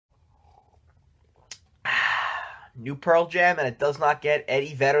New Pearl Jam, and it does not get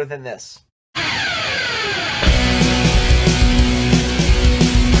Eddie Vedder than this.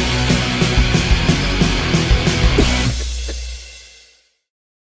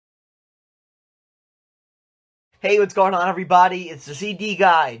 Hey, what's going on, everybody? It's the CD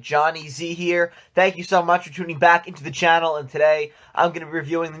guy, Johnny Z here. Thank you so much for tuning back into the channel, and today I'm going to be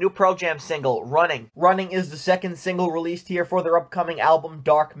reviewing the new Pearl Jam single, Running. Running is the second single released here for their upcoming album,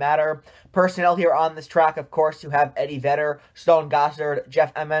 Dark Matter. Personnel here on this track, of course, you have Eddie Vedder, Stone Gossard,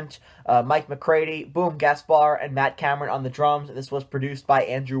 Jeff Ament, Mike McCready, Boom, Gaspar, and Matt Cameron on the drums, and this was produced by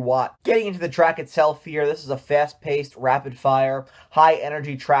Andrew Watt. Getting into the track itself here, this is a fast-paced, rapid-fire,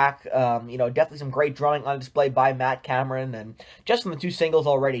 high-energy track. Definitely some great drumming on display by Matt Cameron, and just from the two singles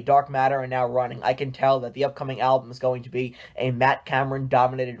already, Dark Matter and now Running, I can tell that the upcoming album is going to be a Matt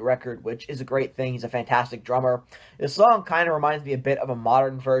Cameron-dominated record, which is a great thing. He's a fantastic drummer. This song kind of reminds me a bit of a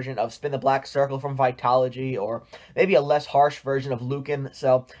modern version of Spin the Black Circle from Vitalogy, or maybe a less harsh version of Lucan,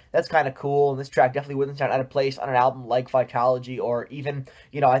 so that's kind of cool, and this track definitely wouldn't sound out of place on an album like Vitalogy, or even,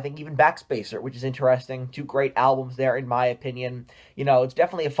 I think even Backspacer, which is interesting. Two great albums there, in my opinion. It's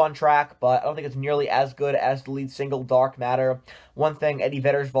definitely a fun track, but I don't think it's nearly as good as the lead single, Dark Matter. One thing, Eddie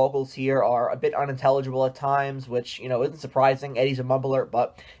Vedder's vocals here are a bit unintelligible at times, which, isn't surprising. Eddie's a mumbler,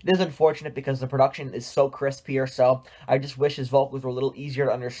 but it is unfortunate because the production is so crisp here, so I just wish his vocals were a little easier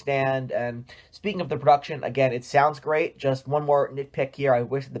to understand. And speaking of the production, again, it sounds great. Just one more nitpick here. I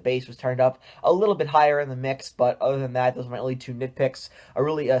wish the bass was turned up a little bit higher in the mix, but other than that, those are my only two nitpicks. A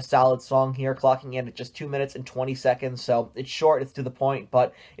really solid song here, clocking in at just 2 minutes and 20 seconds, so it's short, it's to the point,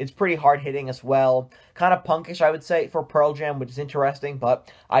 but it's pretty hard-hitting as well. Kind of punkish, I would say, for Pearl Jam, which is interesting,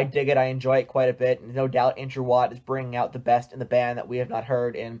 but I dig it. I enjoy it quite a bit, and no doubt Andrew Watt is bringing out the best in the band that we have not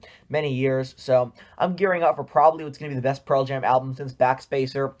heard in many years, so I'm gearing up for probably what's going to be the best Pearl Jam album since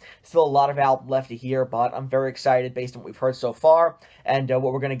Backspacer. Still a lot of album left to hear, but I'm very excited based on what we've heard so far, and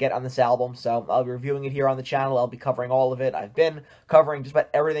what we're going to get on this album, so I'll be reviewing it here on the channel. I'll be covering all of it. I've been covering just about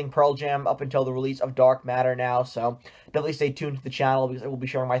everything Pearl Jam up until the release of Dark Matter now, so definitely stay tuned to the channel because I will be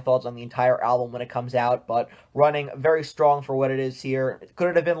sharing my thoughts on the entire album when it comes out, but Running, very strong for what it is here. Could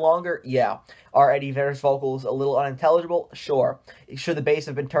it have been longer? Yeah. Are Eddie Vedder's vocals a little unintelligible? Sure. Should the bass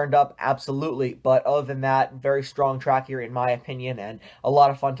have been turned up? Absolutely. But other than that, very strong track here in my opinion, and a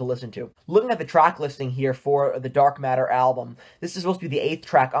lot of fun to listen to. Looking at the track listing here for the Dark Matter album, this is supposed to be the 8th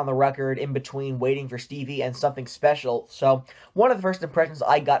track on the record, in between Waiting for Stevie and Something Special, so one of the first impressions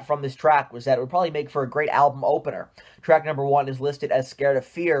I got from this track was that it would probably make for a great album opener. Track number 1 is listed as Scared of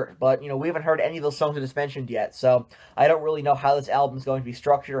Fear, but, we haven't heard any of those songs I just mentioned yet, so I don't really know how this album is going to be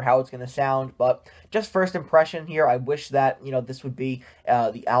structured or how it's going to sound, but just first impression here, I wish that, this would be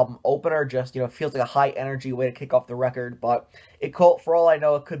the album opener. Just, feels like a high-energy way to kick off the record, but for all I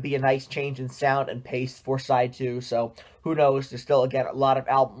know, it could be a nice change in sound and pace for side 2, so who knows? There's still, again, a lot of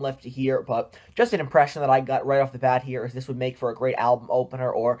album left to hear, but just an impression that I got right off the bat here is this would make for a great album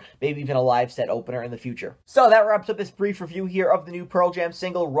opener, or maybe even a live set opener in the future. So that wraps up this brief review here of the new Pearl Jam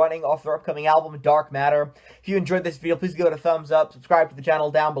single, Running, off their upcoming album, Dark Matter. If you enjoyed this video, please give it a thumbs up, subscribe to the channel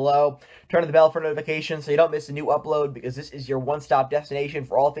down below, turn on the bell for notifications so you don't miss a new upload, because this is your one-stop destination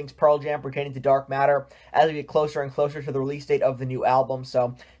for all things Pearl Jam pertaining to Dark Matter as we get closer and closer to the release date of the new album.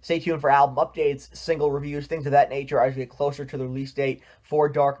 So stay tuned for album updates, single reviews, things of that nature as we get closer to the release date for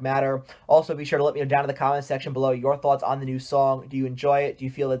Dark Matter. Also, be sure to let me know down in the comments section below your thoughts on the new song. Do you enjoy it? Do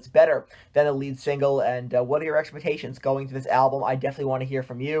you feel it's better than the lead single? And what are your expectations going to this album? I definitely want to hear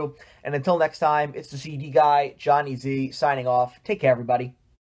from you. And until next time, it's the CD guy, Johnny Z, signing off. Take care, everybody.